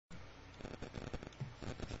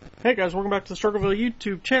Hey guys, welcome back to the Struggleville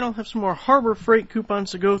YouTube channel. Have some more Harbor Freight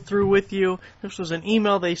coupons to go through with you. This was an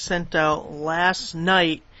email they sent out last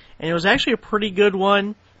night, and it was actually a pretty good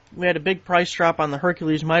one. We had a big price drop on the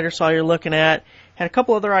Hercules miter saw you're looking at. Had a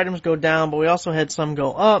couple other items go down, but we also had some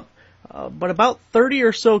go up. But about 30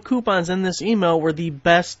 or so coupons in this email were the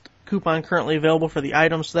best coupon currently available for the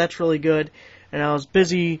item, so that's really good. And I was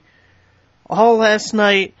busy all last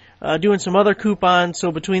night doing some other coupons,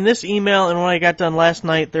 so between this email and when I got done last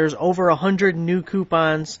night, there's over 100 new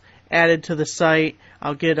coupons added to the site.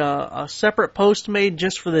 I'll get a separate post made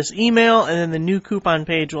just for this email, and then the new coupon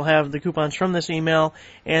page will have the coupons from this email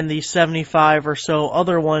and the 75 or so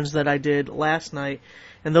other ones that I did last night.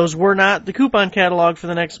 And those were not the coupon catalog for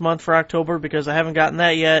the next month for October because I haven't gotten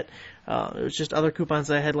that yet. It was just other coupons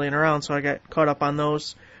that I had laying around, so I got caught up on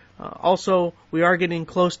those. Also, we are getting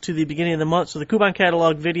close to the beginning of the month, so the coupon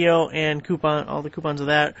catalog video and all the coupons of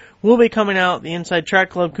that will be coming out, the Inside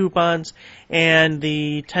Track Club coupons and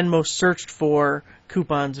the 10 most searched for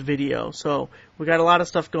coupons video. So we got a lot of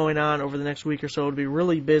stuff going on over the next week or so. It'll be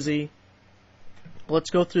really busy.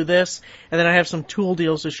 Let's go through this, and then I have some tool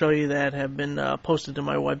deals to show you that have been posted to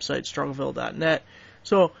my website, struggleville.net.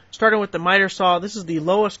 So, starting with the miter saw, this is the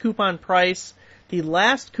lowest coupon price. The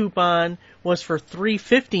last coupon was for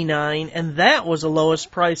 $359, and that was the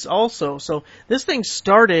lowest price also. So this thing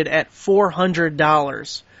started at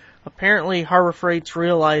 $400. Apparently, Harbor Freight's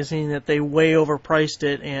realizing that they way overpriced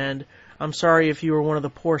it, and I'm sorry if you were one of the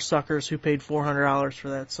poor suckers who paid $400 for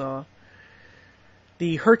that saw.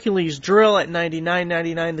 The Hercules drill at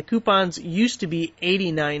 $99.99. The coupons used to be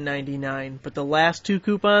 $89.99, but the last two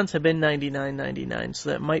coupons have been $99.99, so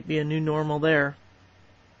that might be a new normal there.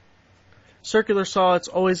 Circular saw, it's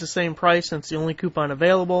always the same price, and it's the only coupon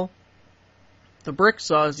available. The brick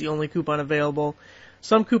saw is the only coupon available.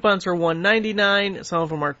 Some coupons are $1.99, some of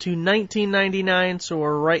them are $219.99, so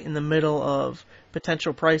we're right in the middle of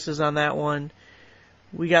potential prices on that one.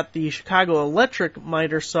 We got the Chicago Electric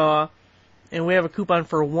miter saw, and we have a coupon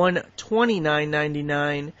for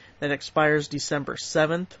 $129.99 that expires December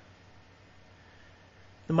 7th.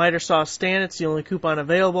 The miter saw stand, it's the only coupon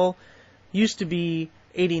available. Used to be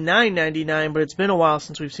 $89.99, but it's been a while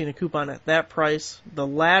since we've seen a coupon at that price. The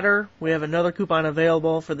ladder, we have another coupon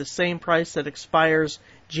available for the same price that expires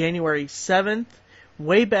January 7th.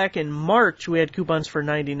 Way back in March, we had coupons for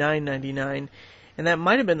 $99.99, and that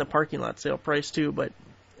might have been the parking lot sale price too, but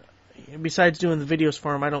besides doing the videos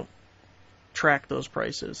for them, I don't track those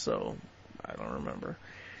prices, so I don't remember.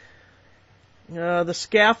 The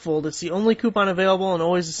scaffold, it's the only coupon available and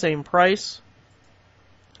always the same price.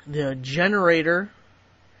 The generator,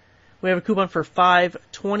 we have a coupon for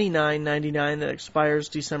 $529.99 that expires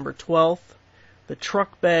December 12th. The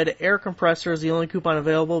truck bed air compressor is the only coupon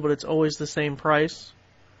available, but it's always the same price.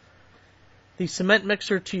 The cement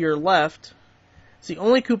mixer to your left, it's the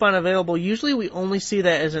only coupon available. Usually we only see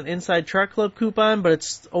that as an Inside Track Club coupon, but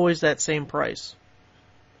it's always that same price.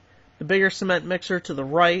 The bigger cement mixer to the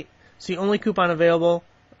right, it's the only coupon available,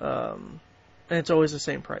 and it's always the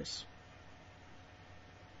same price.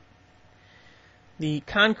 The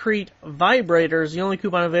concrete vibrator is the only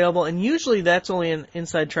coupon available, and usually that's only an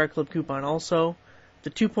Inside Track Club coupon also.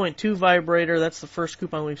 The 2.2 vibrator, that's the first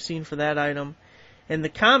coupon we've seen for that item. And the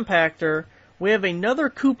compactor, we have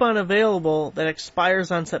another coupon available that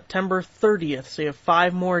expires on September 30th, so you have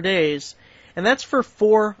 5 more days, and that's for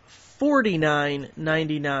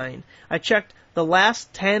 $449.99. I checked, the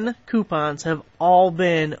last 10 coupons have all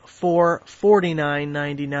been for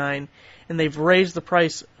 $49.99, and they've raised the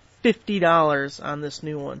price $50 on this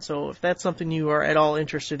new one. So if that's something you are at all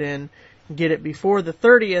interested in, get it before the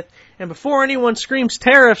 30th. And before anyone screams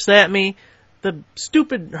tariffs at me, the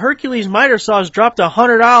stupid Hercules miter saws dropped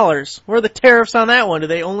 $100. Where are the tariffs on that one? Do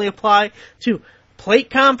they only apply to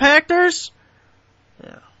plate compactors?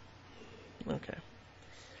 Yeah. Okay.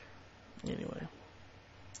 Anyway.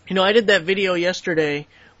 You know, I did that video yesterday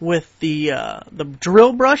with the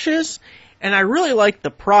drill brushes, and I really like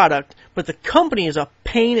the product, but the company is a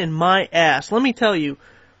pain in my ass. Let me tell you,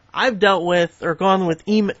 I've dealt with, or gone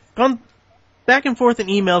back and forth in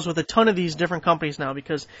emails with a ton of these different companies now,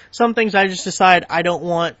 because some things I just decide I don't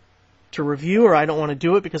want to review, or I don't want to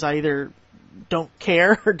do it because I either don't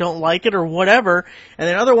care or don't like it or whatever. And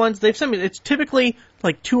then other ones, they've sent me, it's typically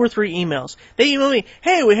like 2 or 3 emails. They email me,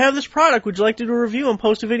 hey, we have this product, would you like to do a review and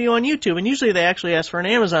post a video on YouTube? And usually they actually ask for an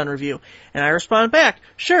Amazon review. And I respond back,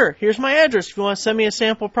 sure, here's my address. If you want to send me a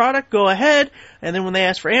sample product, go ahead. And then when they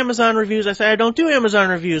ask for Amazon reviews, I say I don't do Amazon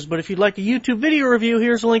reviews, but if you'd like a YouTube video review,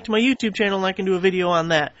 here's a link to my YouTube channel and I can do a video on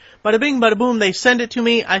that. Bada bing, bada boom, they send it to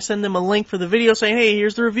me. I send them a link for the video saying, hey,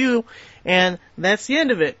 here's the review. And that's the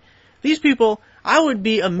end of it. These people, I would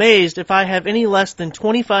be amazed if I have any less than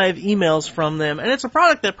 25 emails from them. And it's a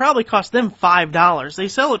product that probably cost them $5. They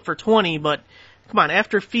sell it for $20, but come on,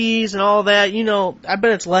 after fees and all that, you know, I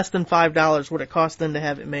bet it's less than $5 what it cost them to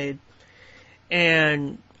have it made.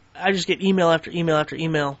 And I just get email after email after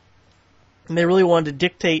email. And they really wanted to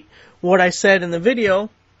dictate what I said in the video.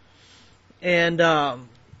 And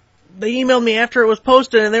they emailed me after it was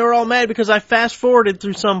posted, and they were all mad because I fast-forwarded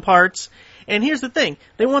through some parts. And here's the thing.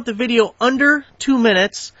 They want the video under 2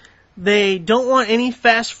 minutes. They don't want any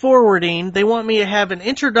fast-forwarding. They want me to have an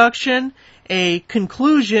introduction, a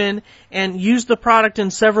conclusion, and use the product in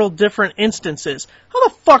several different instances. How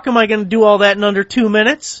the fuck am I going to do all that in under 2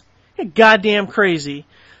 minutes? You're goddamn crazy.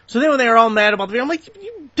 So then when they were all mad about the video, I'm like,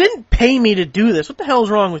 you didn't pay me to do this. What the hell is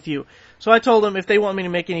wrong with you? So I told them if they want me to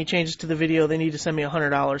make any changes to the video, they need to send me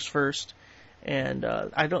 $100 first. And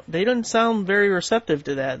they didn't sound very receptive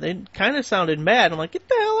to that. They kind of sounded mad. I'm like, get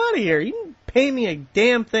the hell out of here. You didn't pay me a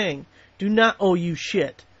damn thing. Do not owe you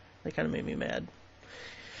shit. That kind of made me mad.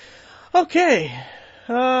 Okay.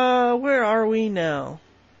 Where are we now?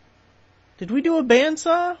 Did we do a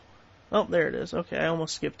bandsaw? Oh, there it is. Okay, I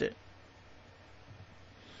almost skipped it.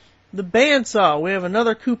 The bandsaw. We have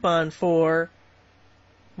another coupon for...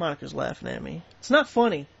 Monica's laughing at me. It's not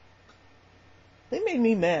funny. They made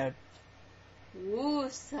me mad.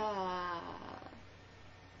 Woosa.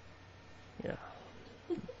 Yeah.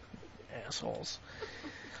 Assholes.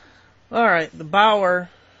 Alright, the Bauer,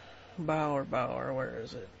 where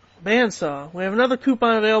is it? Bandsaw. We have another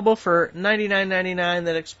coupon available for $99.99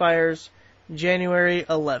 that expires January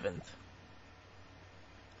 11th.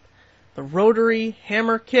 The Rotary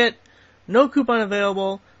Hammer Kit. No coupon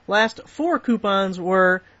available. Last 4 coupons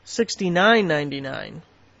were $69.99.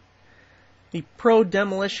 The Pro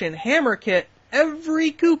Demolition Hammer Kit,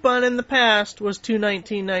 every coupon in the past was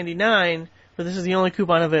 $219.99, but this is the only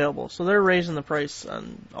coupon available. So they're raising the price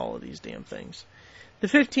on all of these damn things. The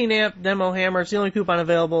 15 amp demo hammer, it's the only coupon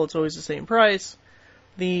available. It's always the same price.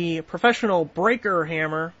 The Professional Breaker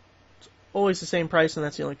Hammer, it's always the same price, and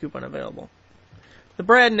that's the only coupon available. The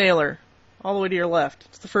Brad Nailer, all the way to your left.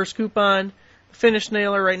 It's the first coupon. The Finish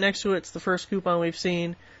Nailer right next to it, it's the first coupon we've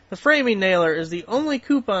seen. The Framing Nailer is the only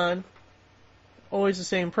coupon, always the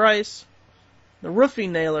same price. The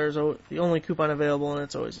Roofing Nailer is the only coupon available, and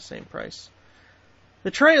it's always the same price.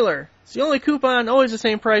 The Trailer, it's the only coupon, always the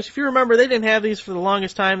same price. If you remember, they didn't have these for the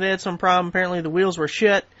longest time. They had some problem. Apparently the wheels were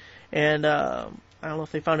shit, and I don't know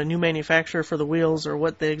if they found a new manufacturer for the wheels or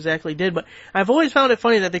what they exactly did, but I've always found it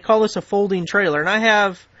funny that they call this a folding trailer, and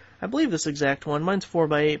I believe this exact one. Mine's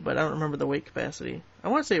 4x8, but I don't remember the weight capacity. I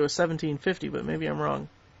want to say it was 1750, but maybe I'm wrong.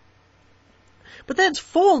 But that's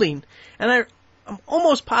folding, and I'm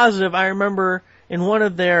almost positive I remember in one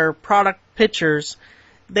of their product pictures,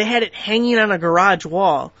 they had it hanging on a garage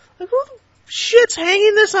wall. Like, who the shit's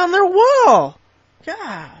hanging this on their wall?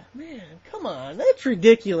 God, man, come on, that's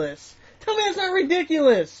ridiculous. Tell me that's not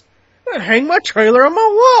ridiculous. I'm gonna hang my trailer on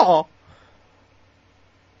my wall.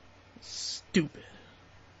 Stupid.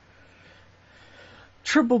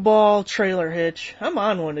 Triple ball trailer hitch. I'm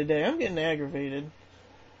on one today. I'm getting aggravated.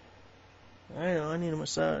 I know, I need a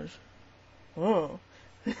massage. Oh.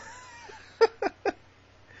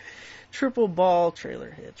 Triple ball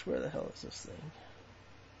trailer hitch. Where the hell is this thing?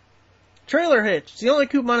 Trailer hitch. It's the only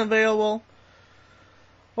coupon available.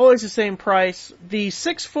 Always the same price. The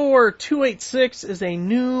 64286 is a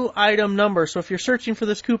new item number. So if you're searching for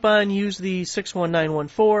this coupon, use the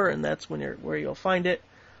 61914, and that's where you'll find it.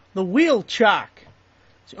 The Wheel Chock.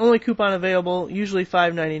 It's the only coupon available, usually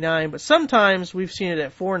 $5.99, but sometimes we've seen it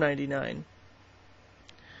at $4.99.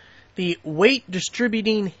 The Weight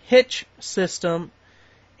Distributing Hitch System.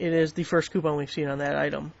 It is the first coupon we've seen on that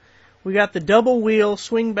item. We got the Double Wheel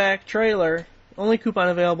Swing Back Trailer. Only coupon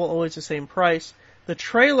available, always the same price. The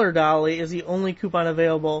Trailer Dolly is the only coupon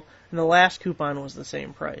available, and the last coupon was the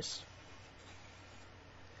same price.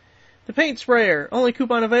 The Paint Sprayer. Only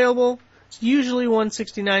coupon available. It's usually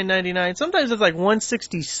 $169.99. Sometimes it's like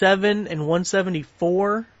 $167 and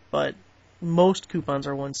 $174, but most coupons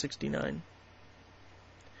are $169.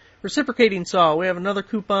 Reciprocating Saw. We have another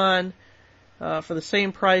coupon for the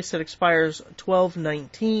same price that expires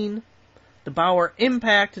 $12.19. The Bauer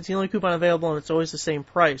Impact. It's the only coupon available, and it's always the same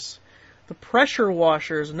price. The Pressure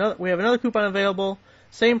Washers. We have another coupon available.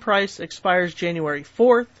 Same price, expires January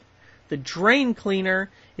 4th. The Drain Cleaner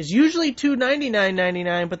is usually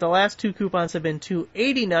 $299.99, but the last 2 coupons have been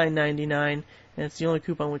 $289.99, and it's the only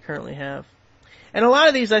coupon we currently have. And a lot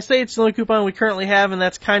of these, I say it's the only coupon we currently have, and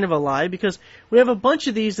that's kind of a lie, because we have a bunch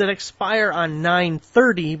of these that expire on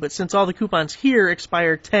 9/30, but since all the coupons here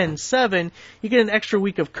expire 10/7, you get an extra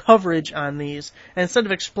week of coverage on these. And instead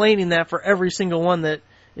of explaining that for every single one that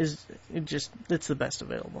is, it's the best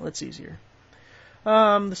available. It's easier.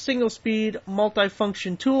 The single speed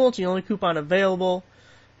multifunction tool, it's the only coupon available,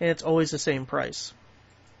 and it's always the same price.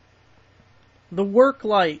 The work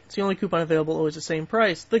light, it's the only coupon available, always the same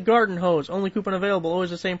price. The garden hose, only coupon available, always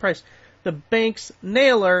the same price. The Banks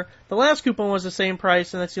nailer, the last coupon was the same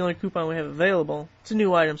price, and that's the only coupon we have available. It's a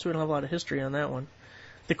new item, so we don't have a lot of history on that one.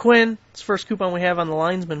 The Quinn, it's the first coupon we have on the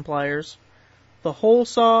linesman pliers. The hole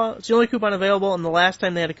saw, it's the only coupon available, and the last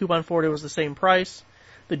time they had a coupon for it, it was the same price.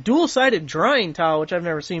 The dual-sided drying towel, which I've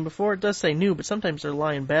never seen before, it does say new, but sometimes they're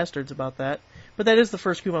lying bastards about that. But that is the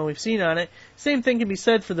first coupon we've seen on it. Same thing can be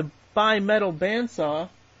said for the bimetal bandsaw,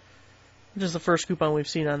 which is the first coupon we've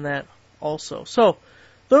seen on that also. So,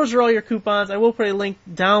 those are all your coupons. I will put a link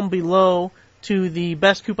down below to the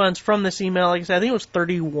best coupons from this email. Like I said, I think it was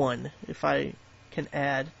 31, if I can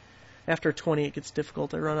add. After 20, it gets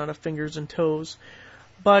difficult. I run out of fingers and toes.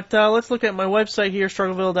 But let's look at my website here,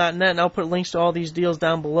 struggleville.net, and I'll put links to all these deals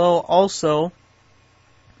down below. Also,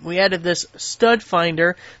 we added this stud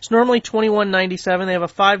finder. It's normally $21.97. They have a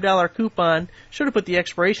 $5 coupon. Should have put the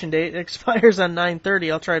expiration date. It expires on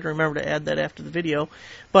 9/30. I'll try to remember to add that after the video.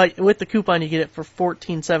 But with the coupon, you get it for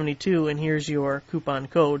 $14.72, and here's your coupon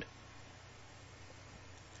code.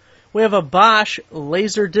 We have a Bosch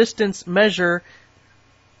laser distance measure.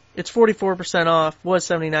 It's 44% off. Was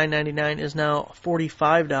 $79.99. Is now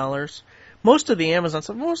 $45. Most of the Amazon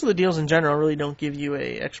stuff, most of the deals in general really don't give you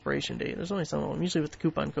a expiration date. There's only some of them. Usually with the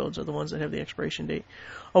coupon codes are the ones that have the expiration date.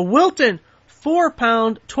 A Wilton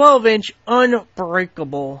 4-pound, 12-inch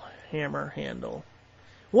unbreakable hammer handle.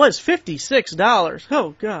 Was $56.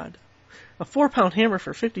 Oh, God. A 4-pound hammer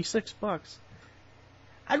for $56.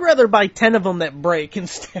 I'd rather buy 10 of them that break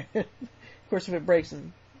instead. Of course, if it breaks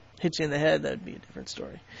and hits you in the head, that'd be a different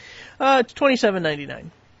story. It's $27.99.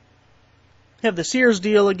 Have the Sears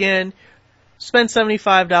deal again. Spend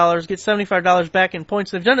 $75, get $75 back in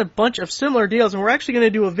points. They've done a bunch of similar deals, and we're actually going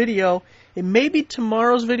to do a video. It may be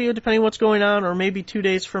tomorrow's video, depending on what's going on, or maybe 2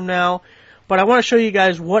 days from now. But I want to show you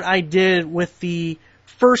guys what I did with the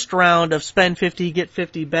first round of spend 50, get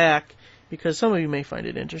 50 back, because some of you may find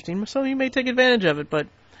it interesting. Some of you may take advantage of it, but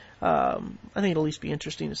I think it'll at least be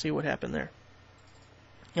interesting to see what happened there.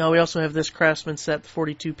 We also have this Craftsman set, the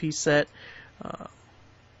 42-piece set.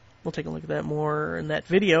 We'll take a look at that more in that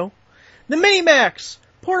video. The Minimax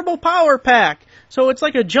Portable Power Pack. So it's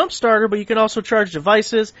like a jump starter, but you can also charge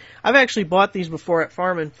devices. I've actually bought these before at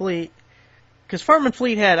Farm and Fleet, because Farm and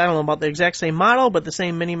Fleet had, I don't know about the exact same model, but the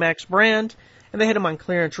same Minimax brand, and they had them on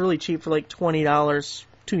clearance really cheap for like $20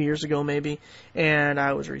 2 years ago maybe, and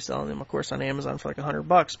I was reselling them, of course, on Amazon for like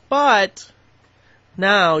 $100. But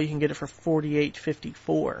now you can get it for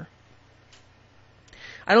 $48.54.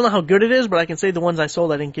 I don't know how good it is, but I can say the ones I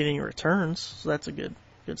sold I didn't get any returns, so that's a good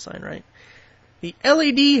sign, right? The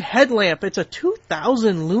LED headlamp. It's a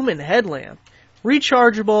 2,000 lumen headlamp,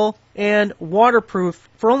 rechargeable and waterproof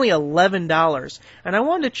for only $11. And I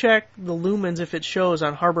wanted to check the lumens if it shows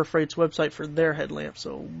on Harbor Freight's website for their headlamp.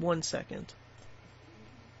 So 1 second.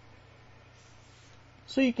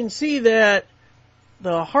 So you can see that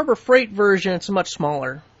the Harbor Freight version, it's a much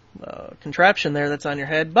smaller contraption there that's on your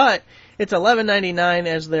head, but it's $11.99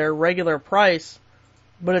 as their regular price,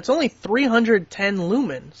 but it's only 310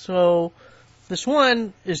 lumen. So this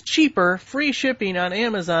one is cheaper, free shipping on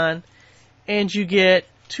Amazon, and you get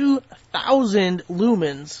 2,000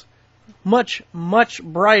 lumens, much, much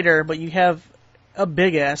brighter, but you have a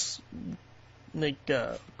big-ass,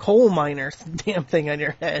 coal miner damn thing on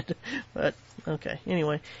your head. But, okay,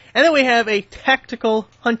 anyway. And then we have a tactical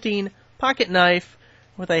hunting pocket knife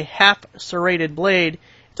with a half serrated blade.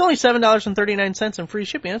 It's only $7.39 and free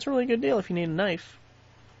shipping. That's a really good deal if you need a knife.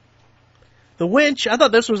 The winch, I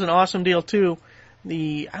thought this was an awesome deal too.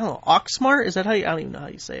 The, I don't know, Oxmart? Is that how you, I don't even know how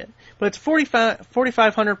you say it. But it's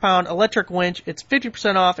 4,500 pound electric winch. It's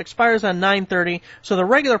 50% off, expires on 9/30. So the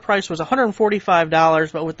regular price was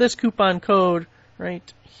 $145, but with this coupon code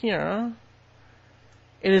right here,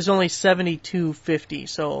 it is only $72.50.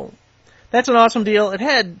 So that's an awesome deal. It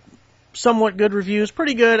had somewhat good reviews,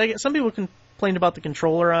 pretty good. I guess some people complained about the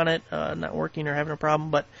controller on it not working or having a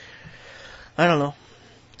problem, but I don't know.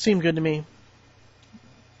 It seemed good to me.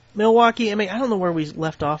 Milwaukee M18, I don't know where we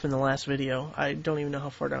left off in the last video. I don't even know how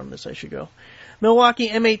far down this I should go. Milwaukee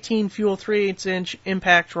M18 Fuel 3/8-inch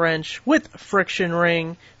impact wrench with friction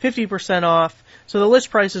ring, 50% off. So the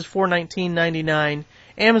list price is $419.99,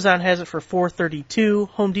 Amazon has it for $432,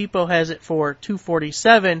 Home Depot has it for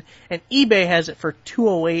 $247, and eBay has it for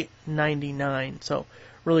 $208.99. So,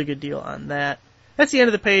 really good deal on that. That's the end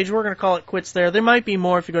of the page. We're going to call it quits there. There might be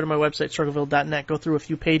more if you go to my website, struggleville.net, go through a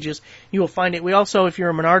few pages. You will find it. We also, if you're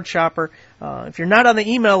a Menard shopper, if you're not on the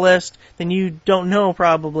email list, then you don't know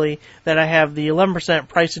probably that I have the 11%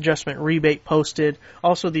 price adjustment rebate posted.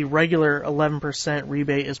 Also, the regular 11%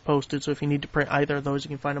 rebate is posted, so if you need to print either of those, you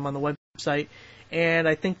can find them on the website. And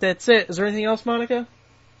I think that's it. Is there anything else, Monica?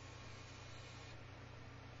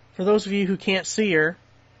 For those of you who can't see her,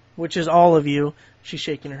 which is all of you, she's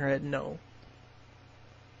shaking her head no.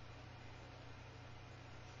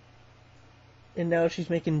 And now she's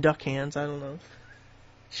making duck hands. I don't know.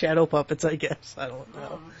 Shadow puppets, I guess. I don't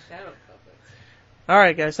know. Shadow puppets.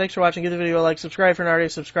 Alright, guys. Thanks for watching. Give the video a like. Subscribe if you're not already a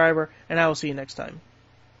subscriber. And I will see you next time.